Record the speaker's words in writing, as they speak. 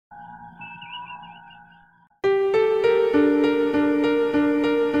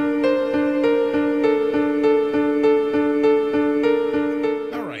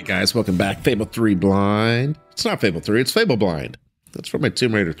guys, welcome back. Fable 3 Blind. It's not Fable 3, it's Fable Blind. That's from my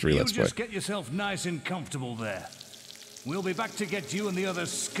Tomb Raider 3 Let's Play. Just get yourself nice and comfortable there. We'll be back to get you and the other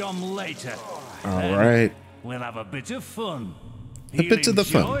scum later. All right. We'll have a bit of fun. A bit of the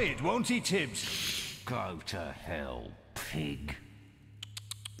fun. Enjoy it, won't he, Tibbs? Go to hell, pig.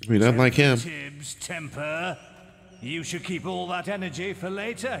 We don't like him. Tibbs, temper. You should keep all that energy for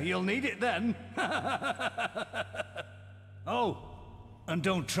later. You'll need it then. Oh, and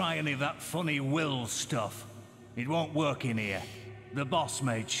don't try any of that funny will stuff. It won't work in here. The boss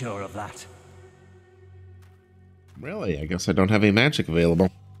made sure of that. Really? I guess I don't have any magic available.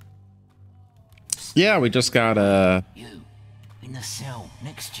 Yeah, we just got You, in the cell,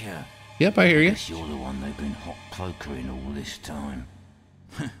 next to you. Yep, I hear you. Guess you're the one they've been hot pokering all this time.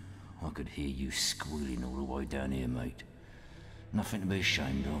 I could hear you squealing all the way down here, mate. Nothing to be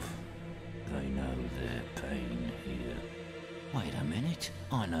ashamed of. They know their pain here. Wait a minute.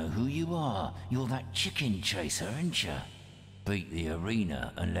 I know who you are. You're that chicken chaser, aren't you? Beat the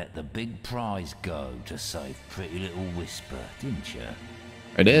arena and let the big prize go to save pretty little Whisper, didn't you?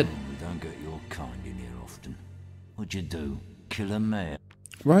 I did. We don't get your kind in here often. What'd you do? Kill a mare?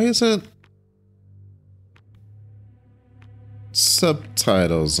 Why isn't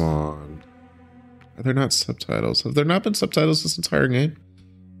subtitles on? Are there not subtitles? Have there not been subtitles this entire game?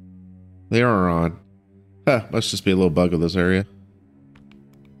 They are on. Huh, must just be a little bug of this area.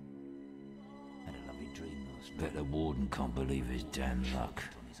 Had a lovely dream last night. Bet the warden can't believe his damn luck.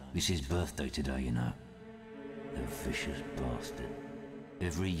 It's his birthday today, you know. The vicious bastard.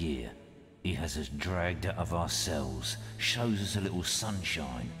 Every year, he has us dragged out of our cells, shows us a little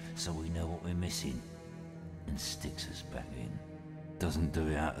sunshine so we know what we're missing, and sticks us back in. Doesn't do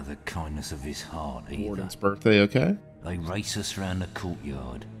it out of the kindness of his heart either. Warden's birthday, okay? They race us round the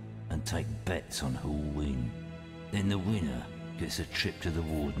courtyard and take bets on who'll win. Then the winner gets a trip to the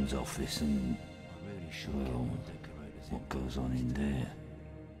warden's office and... Well, what goes on in there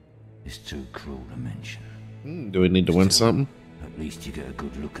is too cruel to mention. Do we need to win something? At least you get a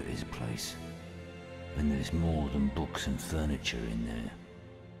good look at his place. And there's more than books and furniture in there.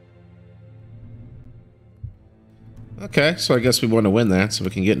 Okay, so I guess we want to win that so we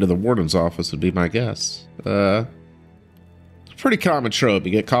can get into the warden's office would be my guess. Pretty common trope.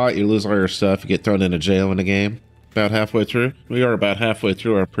 You get caught, you lose all your stuff, you get thrown into jail in a game. About halfway through. We are about halfway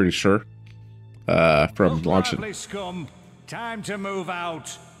through, I'm pretty sure. From launching. Scum. Time to move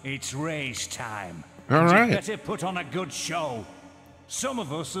out. It's race time. All right. You better put on a good show. Some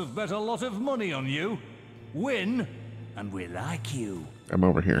of us have bet a lot of money on you. Win, and we like you. I'm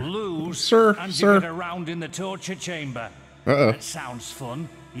over here. Lose, sir, and sir. you get around in the torture chamber. Uh-oh. That sounds fun.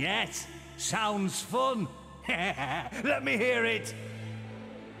 Yes, sounds fun. Let me hear it.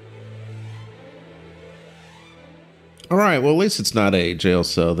 All right, well, at least it's not a jail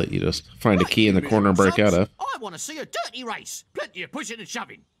cell that you just find a key in the corner and break out of. I want to see a dirty race. Plenty of pushing and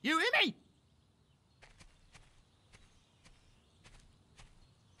shoving. You hear me?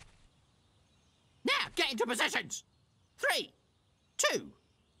 Now, get into positions. 3, 2,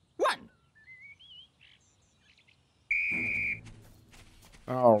 1.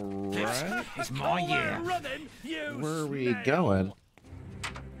 All right. It's my year. Where are we going?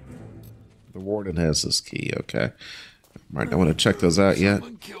 The warden has this key, okay. Might not want to check those out yet.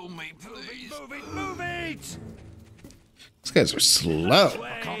 Kill me, please. Move it! These guys are slow.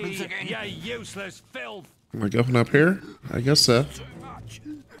 You useless filth. Am I going up here? I guess so.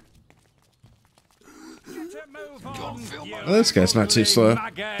 Oh, this guy's not too slow.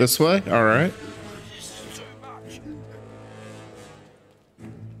 This way? All right.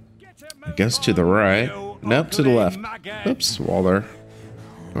 I guess to the right. Nope, to the left. Oops, wall there.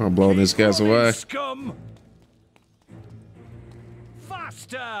 Oh, I'm blowing these guys away. Scum.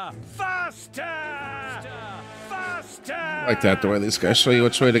 Faster! Faster! Faster! I like that, the way these guys show you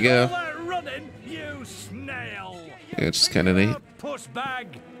which way to go. Running, you snail! Yeah, it's just kind of neat. Puss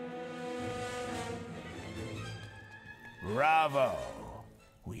bag. Bravo!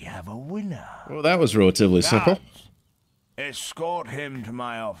 We have a winner. Well, that was relatively simple. Escort him to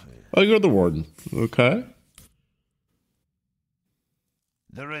my office. Oh, you're the warden. Okay.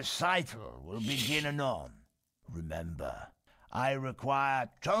 The recital will begin anon. Remember, I require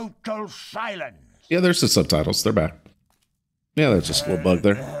total silence. Yeah, there's the subtitles. They're back. Yeah, there's just a little bug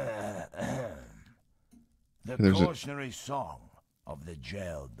there. The There's a- cautionary song of the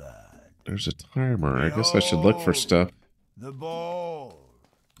jailbird. There's a timer. I guess I should look for stuff. The ball.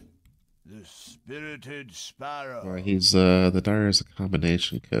 The spirited sparrow. Why, he's, the diary is a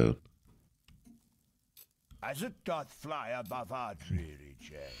combination code. As it doth fly above our dreary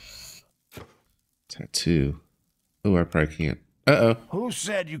jail. Tattoo. Oh, I probably can't Uh-oh. Who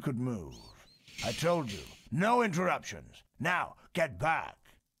said you could move? I told you, no interruptions. Now, get back.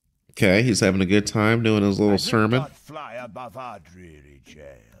 Okay, he's having a good time doing his little I did sermon. not fly above our dreary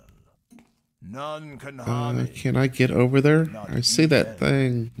jail. None can harm it. Can I get over there? Not I see that even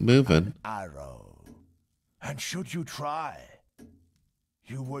thing moving. Arrow. And should you try,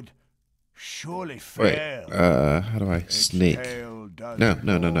 you would surely Wait, fail. how do I Its sneak? tail does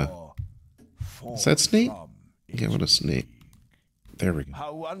No. pour Is that sneak? from Yeah, I its want to sneak. There we go.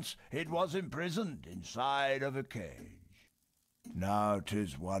 How once it was imprisoned inside of a cage. Now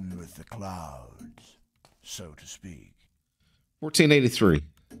 'tis one with the clouds, so to speak. 1483.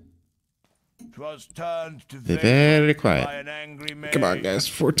 'Twas turned to Be vapor very quiet. by an angry maid. Come on, guys.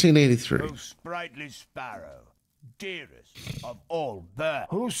 1483. O sprightly sparrow, dearest of all birds.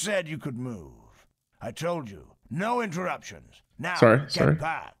 Who said you could move? I told you, no interruptions. Now, Sorry.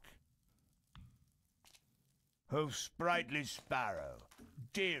 back. O sprightly sparrow,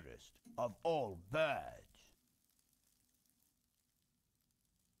 dearest of all birds.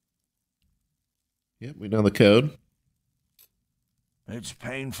 Yep, we know the code. It's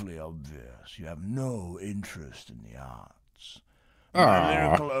painfully obvious you have no interest in the arts. Ah. My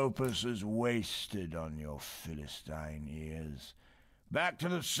lyrical opus is wasted on your Philistine ears. Back to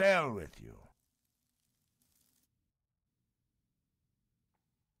the cell with you.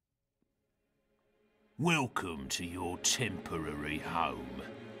 Welcome to your temporary home,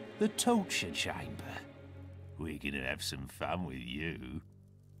 the torture chamber. We're gonna have some fun with you.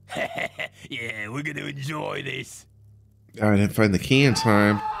 Yeah, we're gonna enjoy this. I didn't find the key in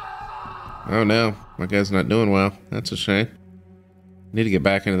time. Oh no, my guy's not doing well. That's a shame. Need to get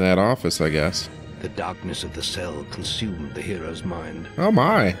back into that office, I guess. The darkness of the cell consumed the hero's mind, Oh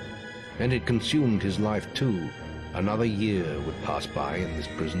my. and it consumed his life too. Another year would pass by in this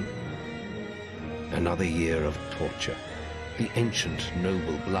prison. Another year of torture. The ancient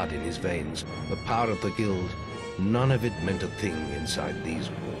noble blood in his veins, the power of the guild, none of it meant a thing inside these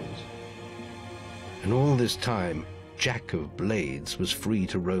walls. And all this time, Jack of Blades was free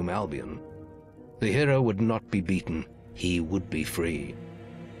to roam Albion. The hero would not be beaten. He would be free.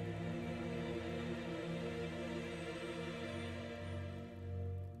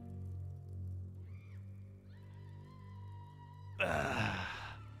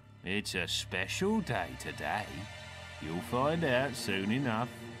 It's a special day today. You'll find out soon enough.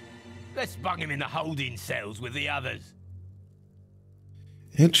 Let's bung him in the holding cells with the others.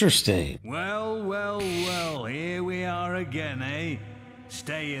 Interesting. Well, here we are again, eh?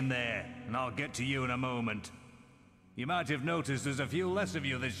 Stay in there, and I'll get to you in a moment. You might have noticed there's a few less of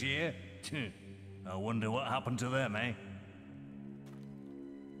you this year. I wonder what happened to them, eh?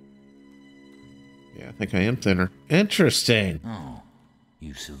 Yeah, I think I am thinner. Interesting. Oh,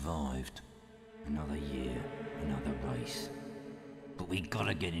 you survived. Another year, another race. But we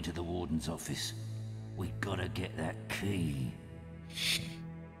gotta get into the warden's office. We gotta get that key.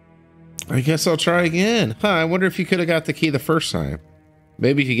 I guess I'll try again. Huh, I wonder if you could have got the key the first time.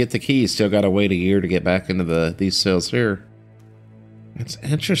 Maybe if you get the key, you still gotta wait a year to get back into these cells here. That's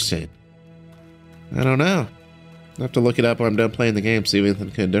interesting. I don't know. I'll have to look it up when I'm done playing the game, see if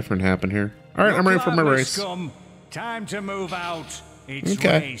anything different happened here. Alright, I'm ready for my race. Scum. Time to move out. It's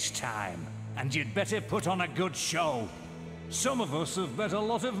Okay. race time, and you'd better put on a good show. Some of us have bet a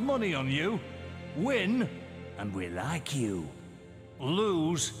lot of money on you. Win, and we like you.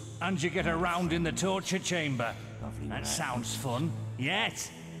 Lose, and you get a round in the torture chamber. That sounds fun.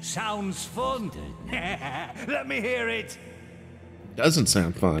 Yes, sounds fun. Let me hear it. Doesn't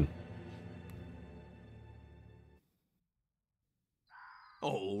sound fun.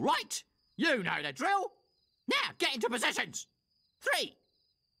 All right. You know the drill. Now get into positions. 3,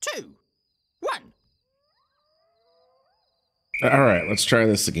 2, 1. Alright, let's try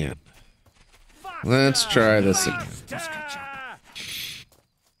this again. Let's try this again.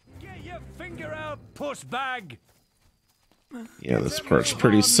 Get your finger out, puss bag. Yeah, this part's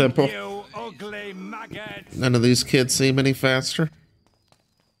pretty simple. You ugly maggot. None of these kids seem any faster.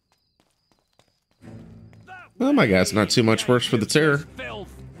 Oh my god, it's not too much worse for the terror. Filth.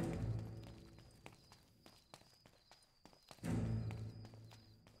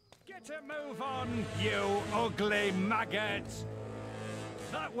 Get a move on, you ugly maggot.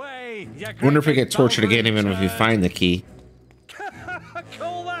 That way. You Wonder if we get tortured again even if we find the key.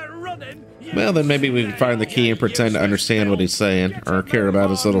 Call that running? Well, then maybe we can find the key and pretend to understand what he's saying, or care about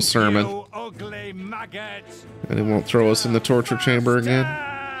his little sermon. You ugly maggot. And he won't throw us in the torture chamber again.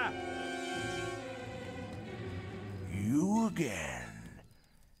 You again.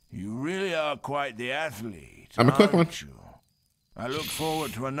 You really are quite the athlete. I'm a quick one. aren't you? I look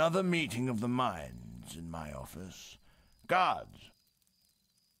forward to another meeting of the minds in my office. guards.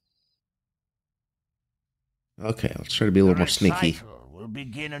 Okay, let's try to be a little more sneaky. Recital will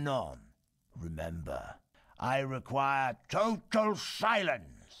begin anon. Remember, I require total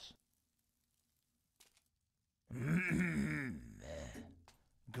silence.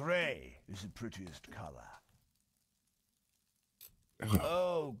 Gray is the prettiest color.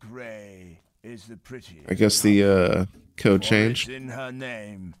 Oh, gray is the prettiest. I guess the code changed. It's in her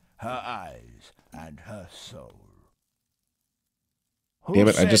name, her eyes, and her soul. Who Damn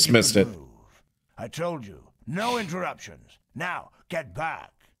it, I said just you missed could it. move? I told you, no interruptions. Now, get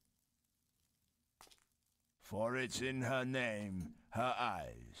back. For it's in her name, her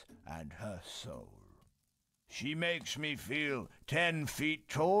eyes, and her soul. She makes me feel 10 feet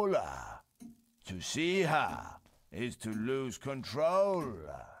taller. To see her is to lose control.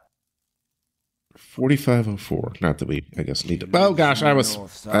 4504. Not that we, I guess, need to. Oh gosh, I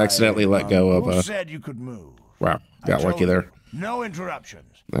accidentally let go of. Who said you could move? Wow, got I told lucky there. you, no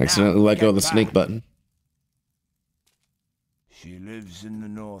interruptions. I accidentally Now, let go of get the sneak back. button. She lives in the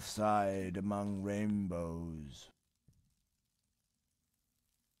north side among rainbows.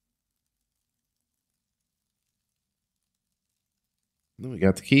 Then we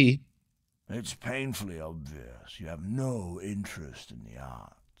got the key. It's painfully obvious you have no interest in the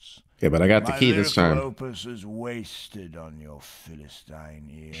arts. Okay, but I got the My key this lyrical time. opus is wasted on your Philistine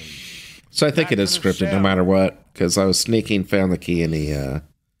ears. So I think Back it is to the scripted no cell. matter what, because I was sneaking, found the key in the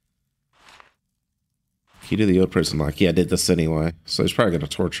key to the old prison lock. Yeah, I did this anyway, so he's probably going to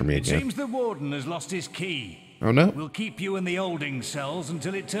torture me It again. seems the warden has lost his key. Oh no! We'll keep you in the holding cells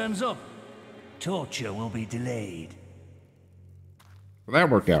until it turns up. Torture will be delayed. Well, that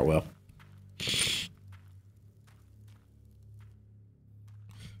worked out well.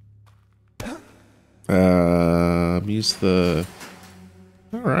 Use the.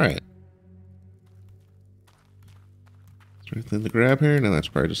 All right. Is there anything to grab here? No, that's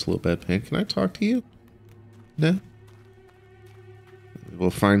probably just a little bedpan. Can I talk to you? No.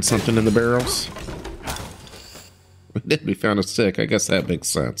 We'll find something in the barrels. We did. We found a stick. I guess that makes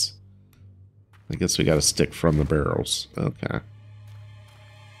sense. I guess we got a stick from the barrels. Okay.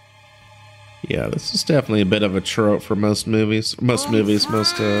 Yeah, this is definitely a bit of a trope for most movies. Most To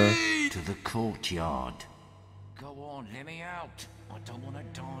the courtyard. Go on, let me out. I don't want to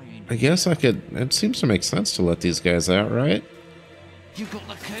die in I guess I could. It seems to make sense to let these guys out, right? You got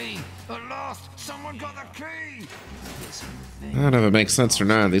the key. At last, someone got the key. Get some I revenge. don't know if it makes sense or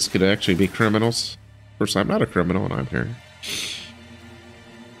not. These could actually be criminals. Of course, I'm not a criminal, and I'm here.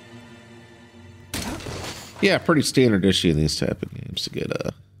 Yeah, pretty standard issue in these type of games to get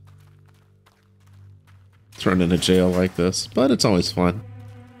thrown into jail like this, but it's always fun.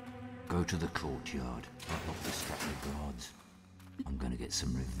 Go to the courtyard. I'll lock the strap the guards. I'm gonna get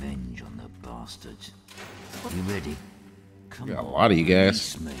some revenge on the bastards. You ready? Come Got a on, lot of you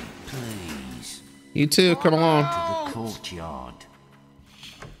guys. release me, please. You too, come along. To the courtyard.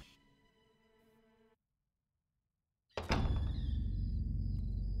 I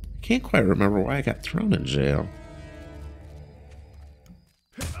can't quite remember why I got thrown in jail.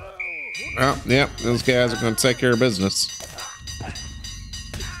 Oh, yep, those guys are going to take care of business.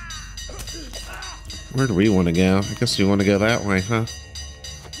 Where do we want to go? I guess we want to go that way, huh?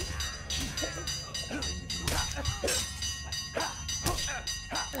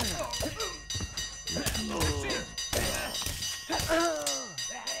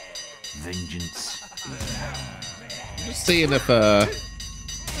 Vengeance. Just seeing if, yeah,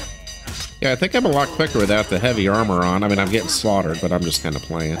 I think I'm a lot quicker without the heavy armor on. I mean, I'm getting slaughtered, but I'm just kind of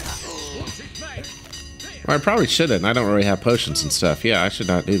playing. Well, I probably shouldn't. I don't really have potions and stuff. Yeah, I should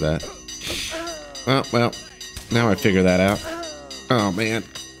not do that. Oh, well, now I figure that out. Oh, man.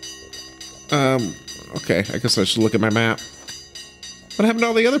 Okay, I guess I should look at my map. What happened to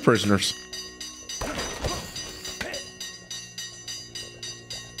all the other prisoners?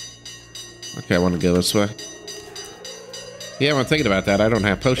 Okay, I want to go this way. Yeah, when I'm thinking about that, I don't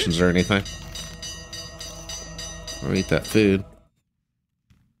have potions or anything. I'll eat that food.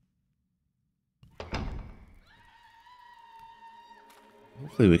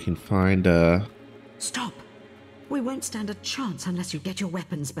 Hopefully we can find, Stop! We won't stand a chance unless you get your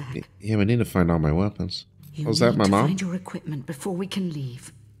weapons back. yeah, we need to find all my weapons. You Was that need my to mom? find your equipment before we can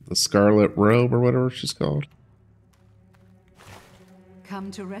leave. The Scarlet Robe or whatever she's called.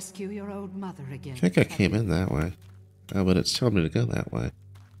 Come to rescue your old mother again. I think I came in that way. Oh, but it's telling me to go that way.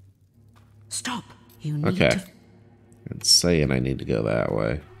 Stop! You need Okay. to... It's saying I need to go that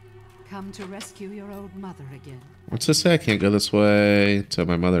way. Come to rescue your old mother again. What's this say? I can't go this way until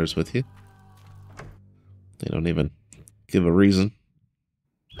my mother's with you. They don't even give a reason.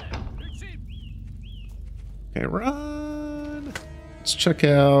 Okay, run! Let's check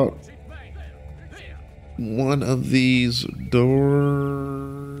out one of these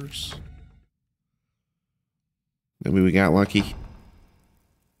doors. Maybe we got lucky.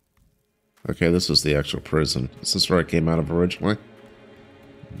 Okay, this is the actual prison. Is this where I came out of originally?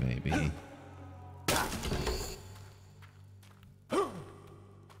 Maybe. Okay,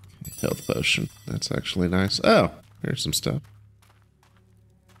 health potion. That's actually nice. Oh, here's some stuff.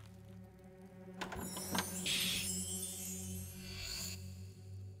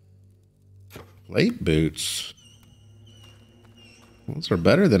 Plate boots. Those are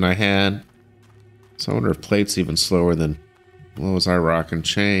better than I had. So I wonder if plate's even slower than what was I rocking?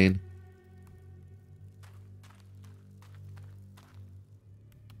 Chain.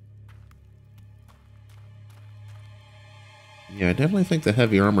 Yeah, I definitely think the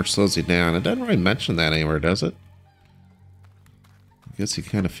heavy armor slows you down. It doesn't really mention that anywhere, does it? I guess you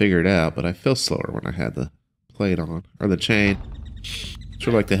kind of figured it out, but I feel slower when I had the plate on. Or the chain.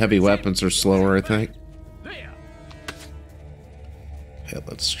 Sort of like the heavy weapons are slower, I think. Okay,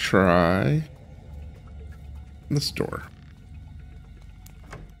 let's try this door.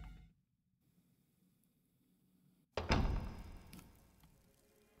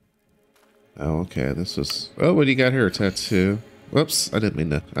 Oh, okay, this is... Oh, what do you got here? A tattoo. Whoops, I didn't mean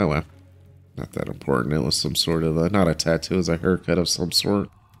to... Oh, well. Not that important. It was some sort of... not a tattoo, it was a haircut of some sort.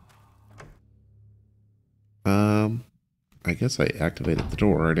 I guess I activated the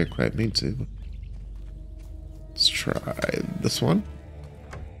door. I didn't quite mean to. Let's try this one.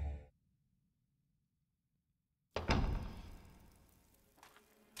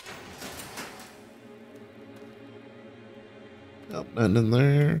 Nope, nothing in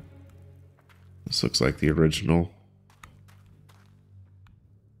there. This looks like the original.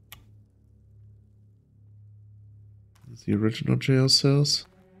 Is the original jail cells?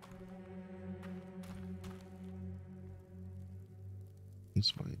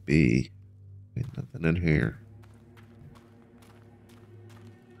 This might be. Ain't nothing in here.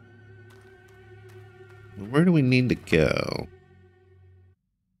 Well, where do we need to go?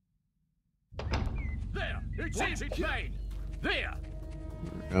 There! It's plain! There!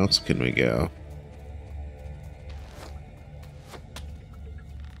 Where else can we go?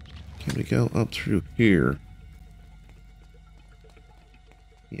 Can we go up through here?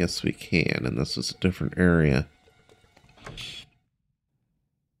 Yes, we can, and this is a different area.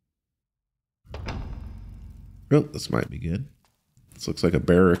 Oh, this might be good. This looks like a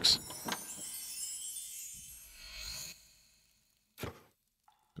barracks.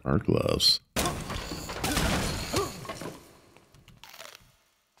 Guard gloves.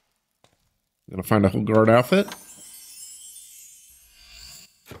 Gonna find a whole guard outfit?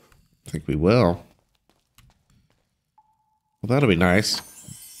 I think we will. Well, that'll be nice.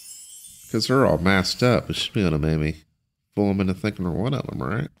 Because they're all masked up. We should be able to maybe fool them into thinking we're one of them,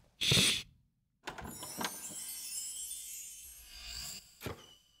 right?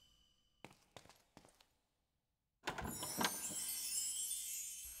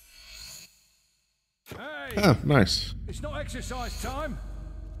 Hey! Oh, nice. It's not exercise time.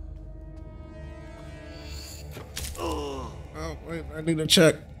 Oh, wait, I need to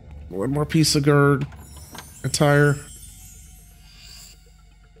check. One more piece of guard attire.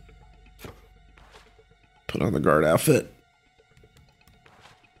 Put on the guard outfit.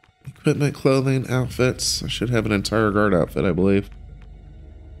 Equipment, clothing, outfits. I should have an entire guard outfit, I believe.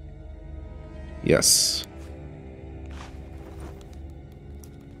 Yes.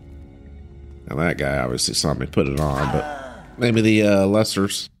 Now that guy obviously saw me put it on, but maybe the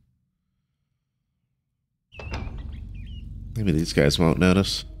lessers. Maybe these guys won't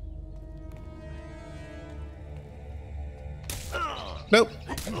notice. Nope.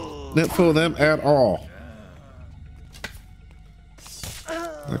 Didn't fool them at all.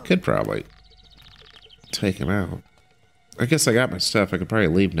 I could probably take him out. I guess I got my stuff. I could probably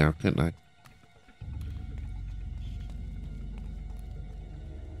leave now, couldn't I?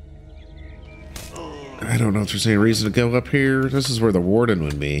 I don't know if there's any reason to go up here. This is where the warden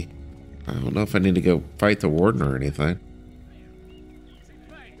would be. I don't know if I need to go fight the warden or anything.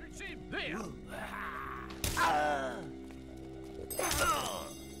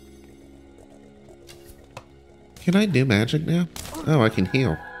 Can I do magic now? Oh, I can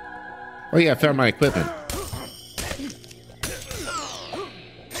heal. Oh yeah, I found my equipment.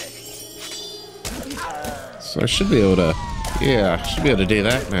 So I should be able to... Yeah, I should be able to do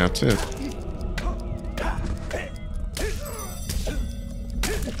that now too.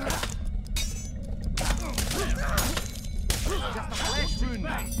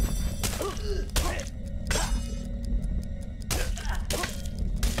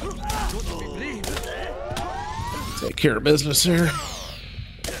 Take care of business here.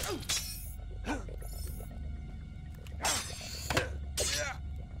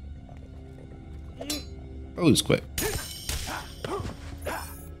 Oh, he's quick.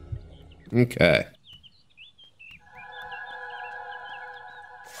 Okay.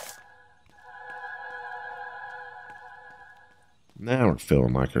 Now we're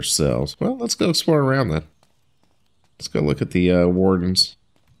feeling like ourselves. Well, let's go explore around then. Let's go look at the warden's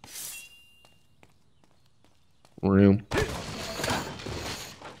room.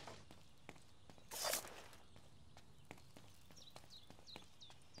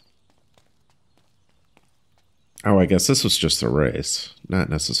 Oh, I guess this was just a race, not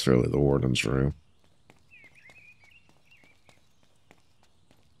necessarily the warden's room.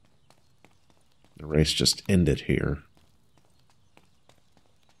 The race just ended here.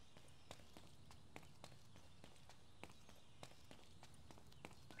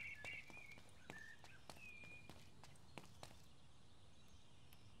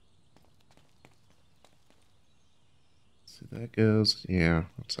 See, that goes, yeah,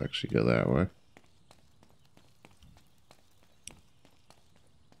 let's actually go that way.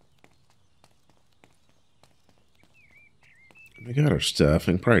 We got our stuff.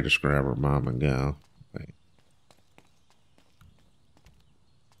 We can probably just grab our mom and go. Wait.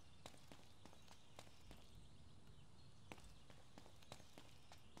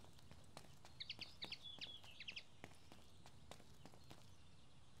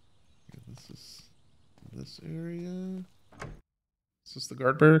 This is this area. Is this the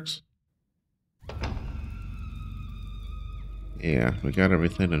guard barracks? Yeah, we got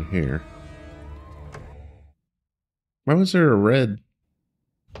everything in here. Why was there a red?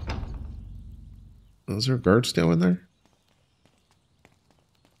 Was there a guard still in there?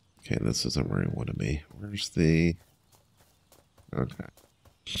 Okay, this isn't where I want to be. Where's the... Okay.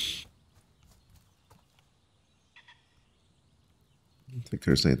 I don't think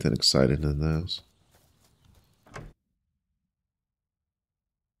there's anything exciting in those.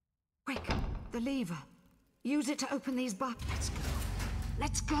 Quick, the lever. Use it to open these buttons.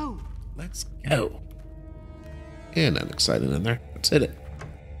 Let's go. Let's go. And nothing exciting in there. Let's hit it.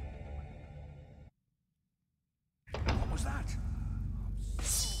 What was that?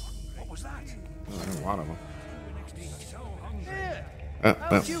 What was that? Oh, there are a lot of them.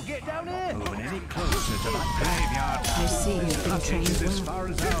 How'd you get down here? Moving any closer to that graveyard. I see you've been trained As well. far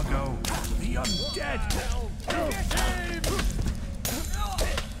as I'll go. The undead.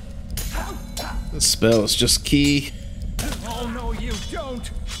 This spell is just key. Oh no, you don't.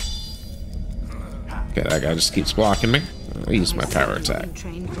 Okay, that guy just keeps blocking me. I use my power attack. You've been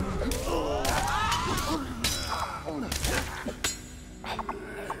trained well.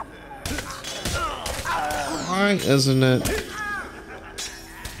 Why isn't it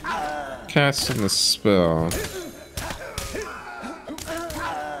casting the spell?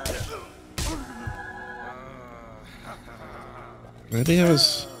 Maybe I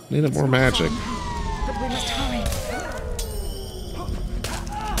was needed more magic. But we must hurry.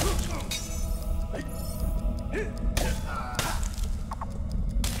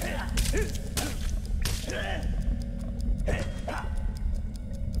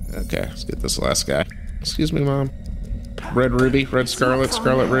 Okay, let's get this last guy. Excuse me, Mom. Red Ruby, Red Scarlet,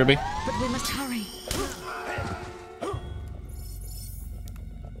 Scarlet Ruby. But we must hurry.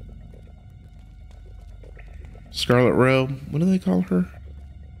 Scarlet Robe. What do they call her?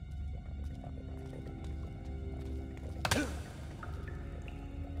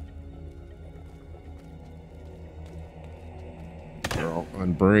 They're all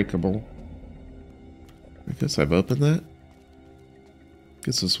unbreakable. I guess I've opened that.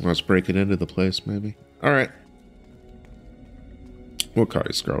 Guess this one's breaking into the place, maybe. Alright. We'll call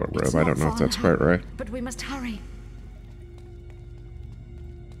you Scarlet Robe. It's I not don't know if far that's now, quite right. But we must hurry.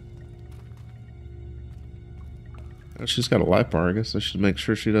 Oh, she's got a life bar. I guess I should make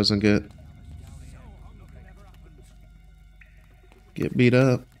sure she doesn't get beat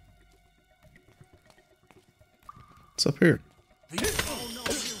up. What's up here?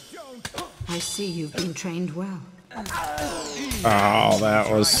 I see you've been trained well. Oh, that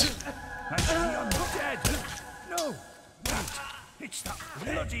was... That's the undead. No, wait. It's that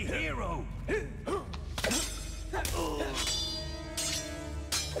bloody hero.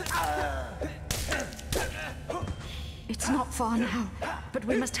 It's not far now, but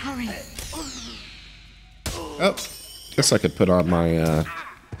we must hurry. Oh, guess I could put on my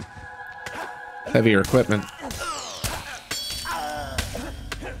heavier equipment.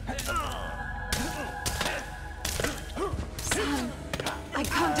 Sam, I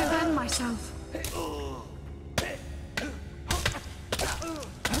can't defend myself.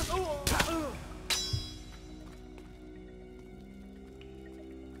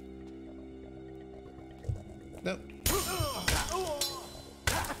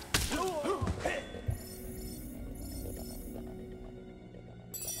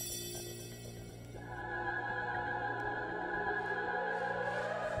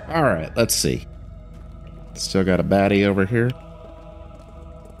 Alright, let's see. Still got a baddie over here.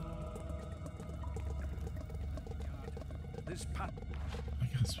 I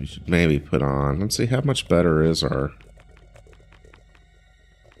guess we should maybe put on. Let's see, how much better is our...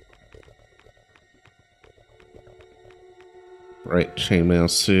 Right, chainmail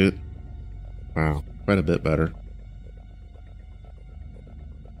suit. Wow, quite a bit better.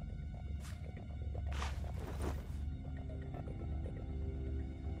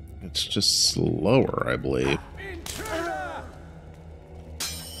 It's just slower, I believe.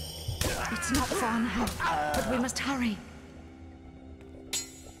 It's not far now, but we must hurry.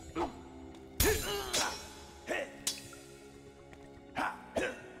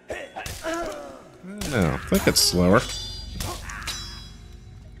 No, I think it's slower.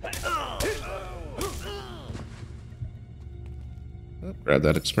 Oh, grab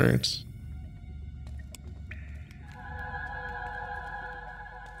that experience.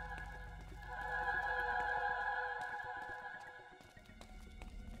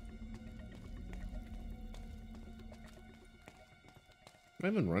 Can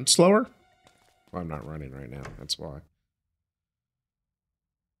I even run slower? Well, I'm not running right now, that's why.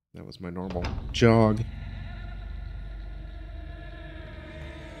 That was my normal jog.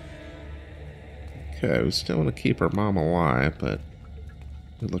 Okay, we still want to keep our mom alive, but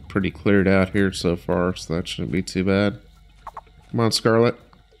we look pretty cleared out here so far, so that shouldn't be too bad. Come on, Scarlet.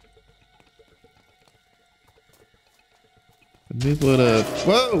 We would have...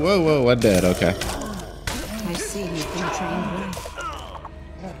 Whoa, whoa, whoa, I'm dead, okay. I see you've been trained well.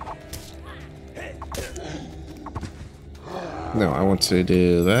 No, I want to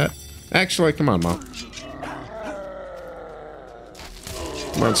do that. Actually, come on, Mom.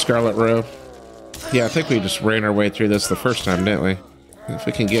 Come on, Scarlet Row. Yeah, I think we just ran our way through this the first time, didn't we? If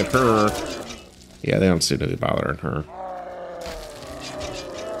we can get her... Yeah, they don't seem to be bothering her.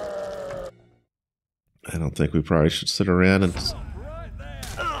 I don't think we probably should sit around and...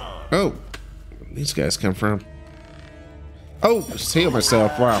 Oh! Where these guys come from? Oh! Just heal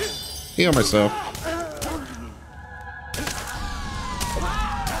myself. Wow. Heal myself.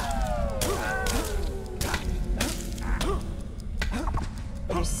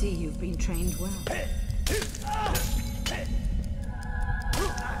 I see you've been trained well.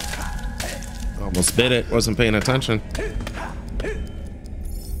 Almost bit it. Wasn't paying attention.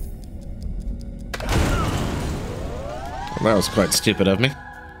 Well, that was quite stupid of me.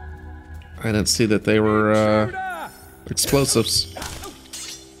 I didn't see that they were explosives.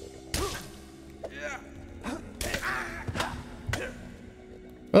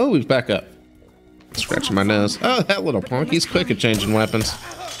 Oh, he's back up. Scratching my nose. Oh, that little punk. He's quick at changing weapons.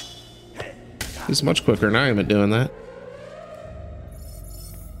 He's much quicker than I am at doing that.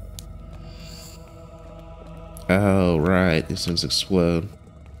 Oh, right. These things explode.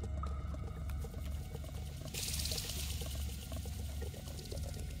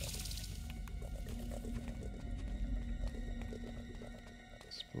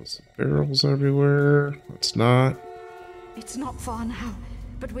 Explosive barrels everywhere. Let's not. It's not far now,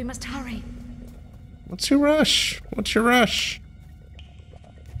 but we must hurry. What's your rush? What's your rush?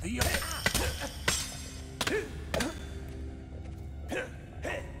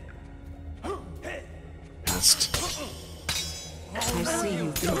 Missed. I see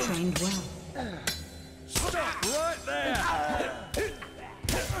you've been trained well. Stop right there!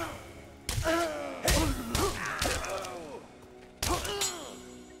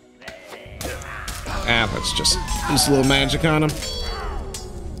 Ah, let's just use a little magic on him.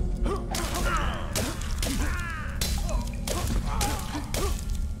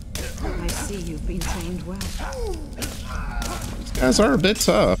 I see you've been trained well. These guys are a bit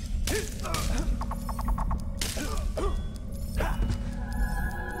tough.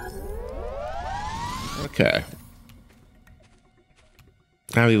 Okay.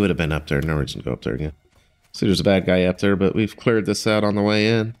 Now we would have been up there. No reason to go up there again. See, there's a bad guy up there, but we've cleared this out on the way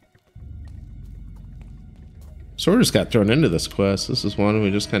in. So we just got thrown into this quest. This is one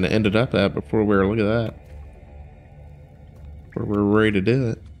we just kind of ended up at before we were, look at that. Before we were ready to do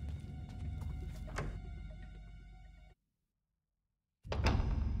it.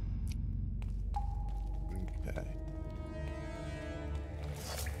 Okay.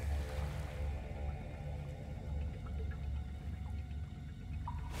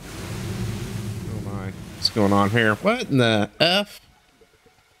 Oh my. What's going on here? What in the F?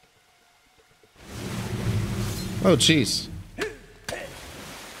 Oh, jeez.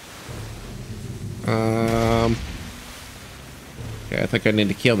 Okay, I think I need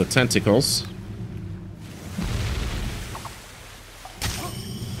to kill the tentacles.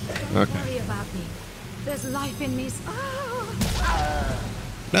 Don't worry about me. There's life in me.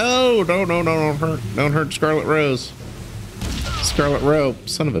 No, no, no, no, don't hurt. Don't hurt Scarlet Rose. Scarlet Row,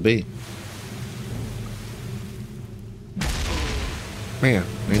 son of a bee. Man,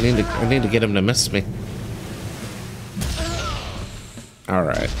 I need to get him to miss me. All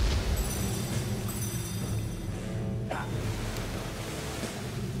right.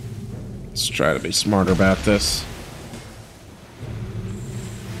 Let's try to be smarter about this.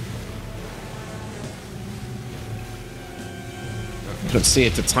 Couldn't see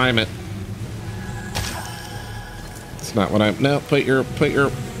it to time it. It's not what I'm. No, get your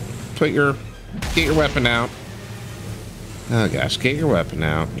weapon out. Oh gosh, get your weapon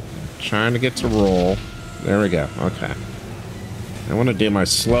out. Trying to get to roll. There we go. Okay. I want to do my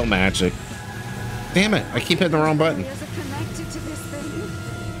slow magic. Damn it! I keep hitting the wrong button.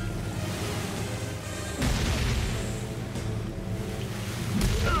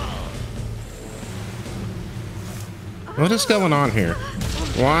 What is going on here?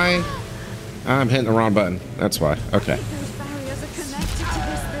 Why? I'm hitting the wrong button. That's why. Okay.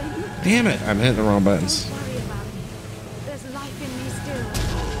 Damn it! I'm hitting the wrong buttons.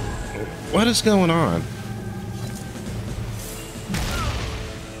 What is going on?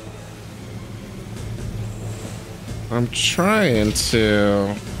 I'm trying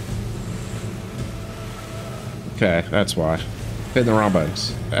to... Okay, that's why. Hitting the wrong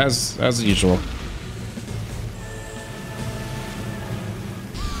buttons. As usual.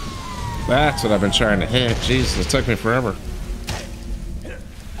 That's what I've been trying to hit. Jesus, it took me forever.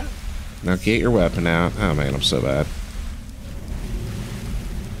 Now get your weapon out. Oh man, I'm so bad.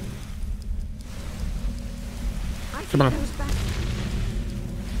 Come on.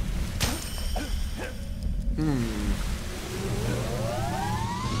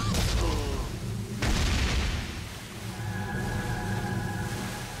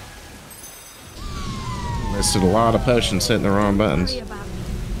 Wasted a lot of potions hitting the wrong buttons.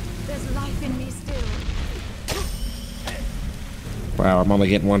 Wow, I'm only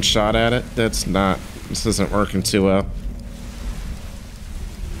getting one shot at it. That's not... This isn't working too well.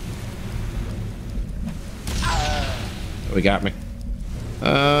 We got me.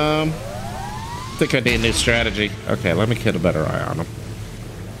 I think I need a new strategy. Okay, let me get a better eye on him.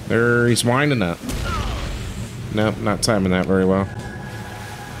 There, he's winding up. Nope, not timing that very well.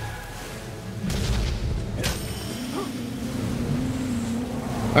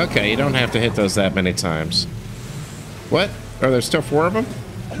 Okay, you don't have to hit those that many times. What? Are there still 4 of them?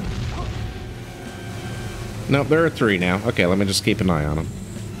 Nope, there are 3 now. Okay, let me just keep an eye on them.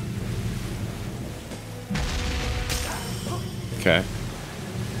 Okay.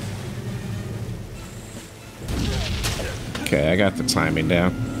 Okay, I got the timing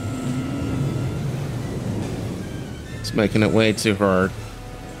down. It's making it way too hard.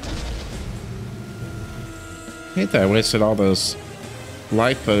 Hate that I wasted all those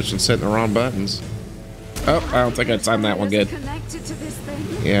life potions hitting the wrong buttons. Oh, I don't think I timed that one good.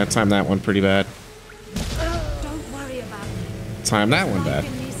 Yeah, I timed that one pretty bad. Timed that one bad.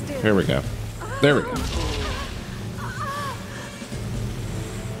 Here we go. There we go.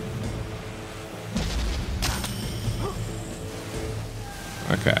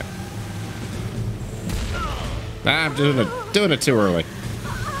 Okay. I'm doing it too early.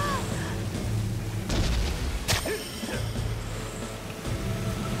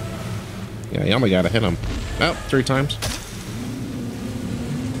 Yeah, you only gotta hit him. Oh, 3 times.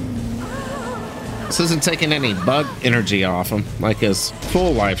 This isn't taking any bug energy off him, like his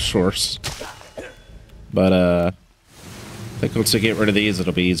full life source. But, I think once we get rid of these,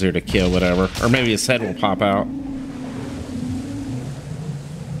 it'll be easier to kill, whatever. Or maybe his head will pop out.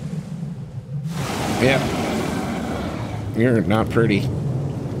 Yeah. You're not pretty.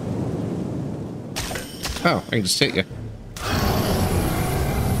 Oh, I can just hit you.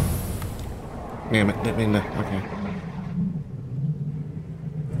 Damn it, didn't mean to. Okay.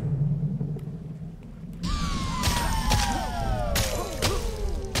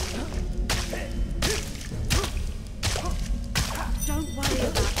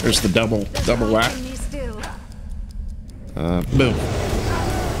 There's the double whack. Boom.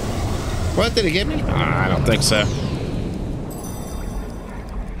 What, did he get me? I don't think so.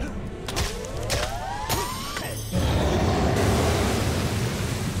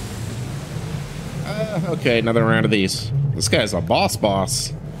 Okay, another round of these. This guy's a boss.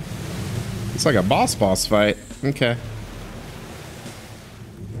 It's like a boss fight. Okay.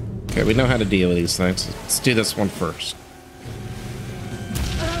 Okay, we know how to deal with these things. Let's do this one first.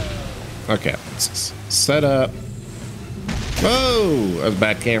 Okay, let's set up. Whoa! That was a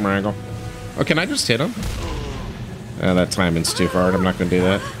bad camera angle. Oh, can I just hit him? Oh, that timing's too hard. I'm not gonna do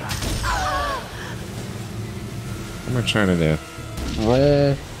that. What am I trying to do?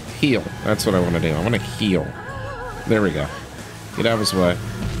 roll, heal. That's what I want to do. I want to heal. There we go. Get out of his way. I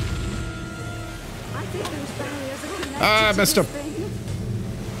think those barriers are connected Ah, I to messed this up. thing.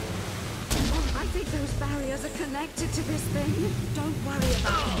 I think those barriers are connected to this thing. Don't worry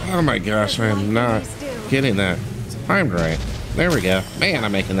about it. Oh my gosh, I am not getting that timed right. There we go. Man,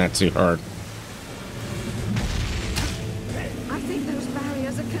 I'm making that too hard. I think those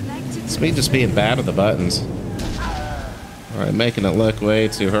barriers are connected It's to me this just being thing. bad at the buttons. Alright, making it look way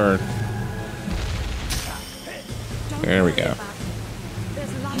too hard. Don't There we worry go. about it.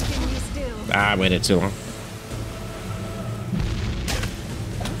 There's life in you still. Ah, I waited too long.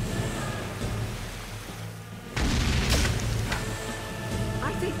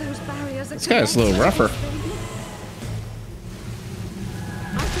 I think those barriers are This guy's a little connected to rougher. this thing.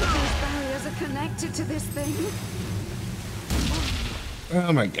 I think those barriers are connected to this thing.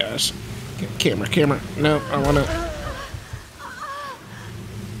 Oh my gosh. Camera. No, I want to...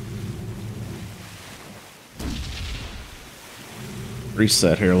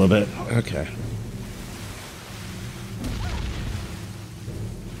 reset here a little bit. Okay.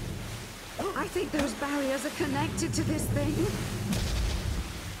 I think those barriers are connected to this thing.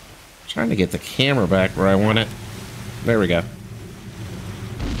 Trying to get the camera back where I want it. There we go.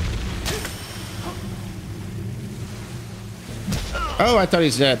 Oh, I thought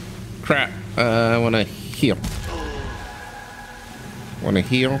he's dead. Crap. I want to heal. Want to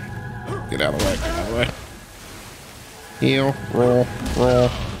heal? Get out of the way. Get out of the way. Heal. Roll.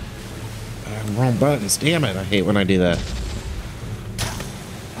 Wrong buttons. Damn it. I hate when I do that.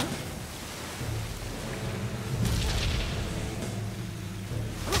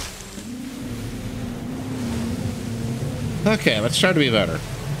 Okay, let's try to be better.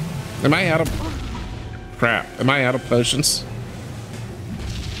 Am I out of... crap. Am I out of potions?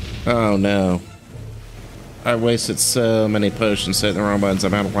 Oh, no. I wasted so many potions hitting the wrong buttons.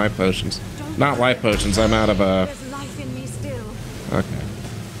 I'm out of life potions. Not life potions. I'm out of, There's life in me still. okay.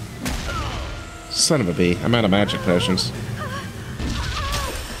 Son of a bee. I'm out of magic potions.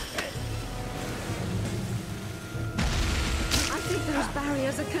 I think those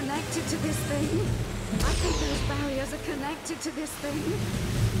barriers are connected to this thing. I think those barriers are connected to this thing.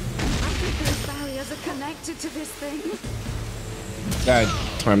 I think those barriers are connected to this thing. I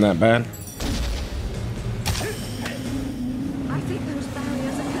timed that bad. I think those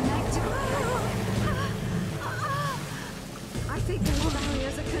barriers are connected. I think those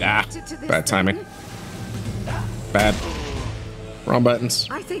barriers are connected to this Bad timing. thing. Bad. Wrong buttons.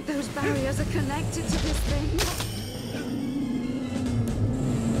 I think those barriers are connected to this thing.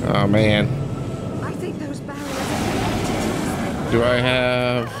 Oh, man. I think those barriers are connected to this thing. Do I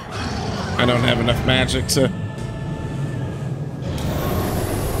have... I don't have enough magic to...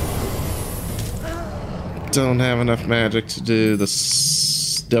 Don't have enough magic to do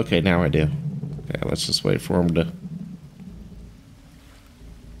this. Okay, now I do. Okay, let's just wait for him to...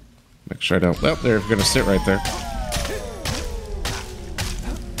 make sure I don't... Well, they're gonna sit right there.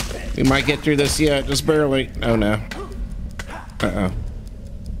 We might get through this yet, just barely. Oh, no. Uh-oh.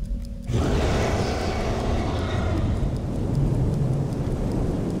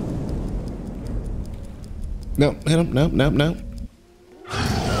 Nope, hit him. Nope.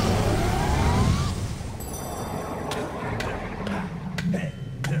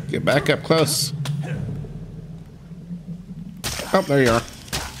 Get back up close. Oh, there you are.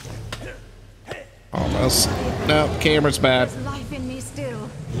 Almost. Nope, camera's bad. There's life in me still.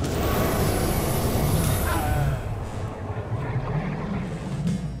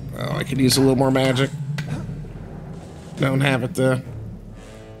 Oh, I could use a little more magic. Don't have it though.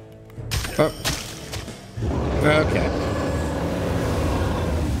 Oh. Okay.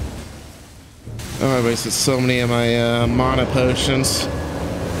 Oh, I wasted so many of my mana potions.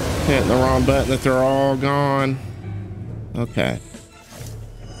 Hitting the wrong button that they're all gone. Okay.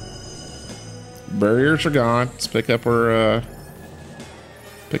 Barriers are gone. Let's pick up our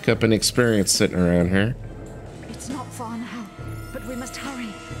pick up an experience sitting around here. It's not far now, but we must hurry.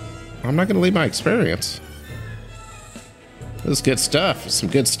 I'm not gonna leave my experience. This is good stuff. Some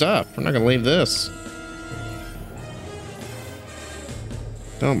good stuff. We're not gonna leave this.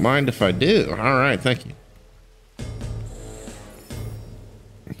 Don't mind if I do. All right, thank you.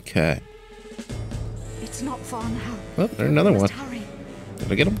 Okay. It's not far now. Oh, there's another We one. must hurry.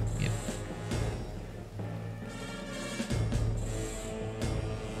 Did I get him? Yeah.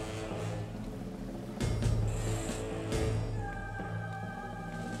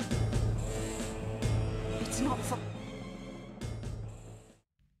 It's not far.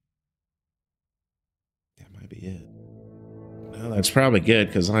 That might be it. No, that's probably good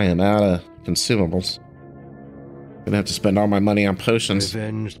because I am out of consumables. Gonna have to spend all my money on potions.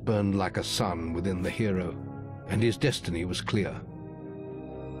 Revenge burned like a sun within the hero, and his destiny was clear.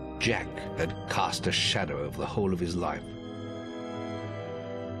 Jack had cast a shadow over the whole of his life.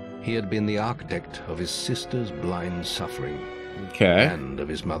 He had been the architect of his sister's blind suffering, and of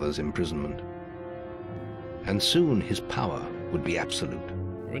his mother's imprisonment. And soon his power would be absolute.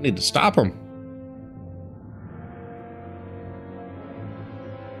 We need to stop him.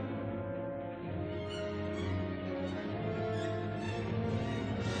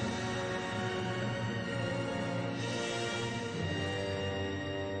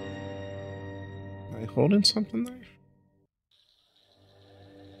 Am I holding something there?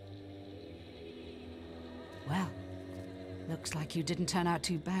 Well, looks like you didn't turn out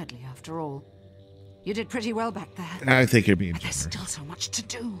too badly after all. You did pretty well back there. I think you're being But there's still so much to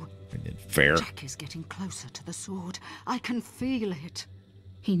do. I did fair. Jack is getting closer to the sword. I can feel it.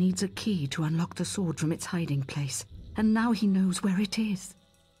 He needs a key to unlock the sword from its hiding place, and now he knows where it is.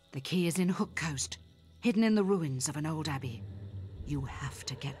 The key is in Hook Coast, hidden in the ruins of an old abbey. You have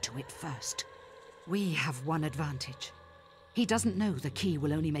to get to it first. We have one advantage. He doesn't know the key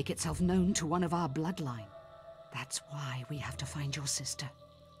will only make itself known to one of our bloodline. That's why we have to find your sister.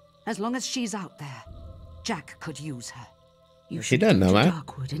 As long as she's out there, Jack could use her. You should doesn't go know to that.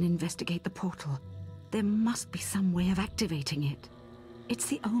 Darkwood and investigate the portal. There must be some way of activating it. It's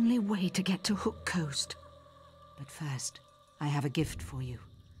the only way to get to Hook Coast. But first, I have a gift for you.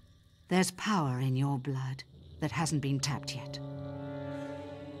 There's power in your blood that hasn't been tapped yet.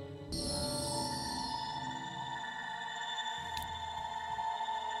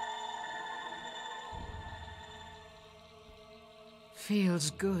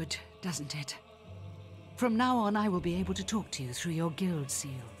 Feels good, doesn't it? From now on, I will be able to talk to you through your guild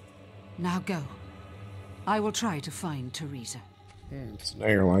seal. Now go. I will try to find Teresa. So now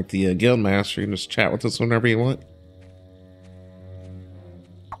you're like the guild master. You can just chat with us whenever you want.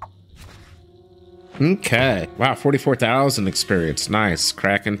 Okay. Wow, 44,000 experience. Nice.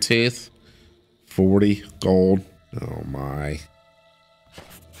 Kraken teeth. 40 gold. Oh my.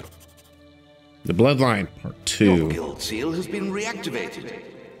 The Bloodline Part 2. Your guild seal has been reactivated.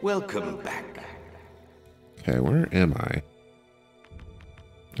 Welcome back. Okay, where am I?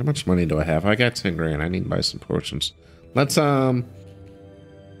 How much money do I have? I got 10 grand. I need to buy some potions. Let's, okay,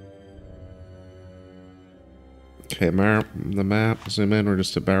 the map. Zoom in. We're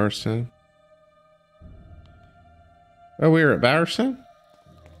just at Bowerstone. Oh, we were at Bowerstone?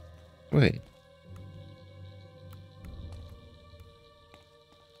 Wait.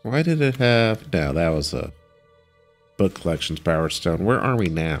 Why did it have... No, that was a book collections, Bowerstone. Where are we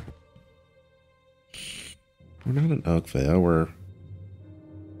now? We're not in Oakvale. We're...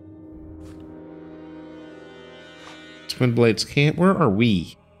 Twin Blades Camp. Where are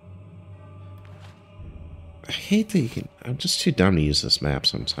we? I hate that you can... I'm just too dumb to use this map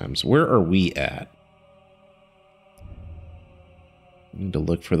sometimes. Where are we at? I need to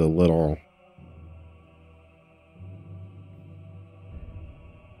look for the little...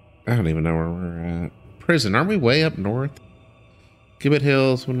 I don't even know where we're at. Prison. Aren't we way up north? Gibbet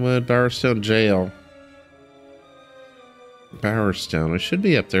Hills, Winwood, Bowerstone Jail. Bowerstone. We should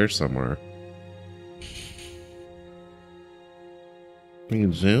be up there somewhere. We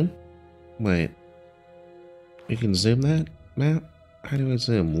can zoom? Wait. You can zoom that map? How do I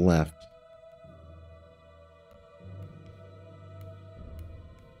zoom? Left.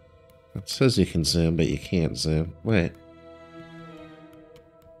 It says you can zoom, but you can't zoom. Wait.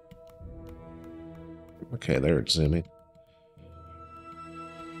 Okay, there it's zooming.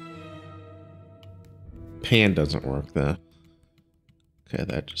 Pan doesn't work though. Okay,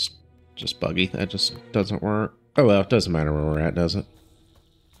 that just buggy. That just doesn't work. Oh well, it doesn't matter where we're at, does it?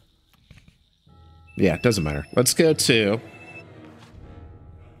 Yeah, it doesn't matter. Let's go to...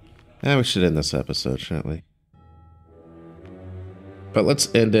 we should end this episode, shouldn't we? But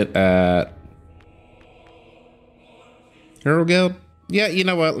let's end it at... Hero Guild? Yeah, you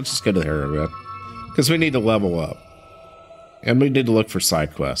know what? Let's just go to the Hero Guild. Because we need to level up. And we need to look for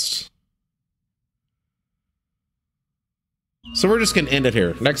side quests. So we're just going to end it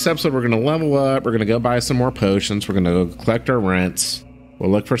here. Next episode, we're going to level up. We're going to go buy some more potions. We're going to go collect our rents. We'll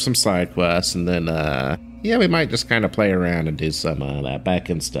look for some side quests. And then, yeah, we might just kind of play around and do some that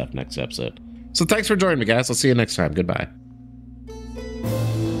back-end stuff next episode. So thanks for joining me, guys. I'll see you next time. Goodbye.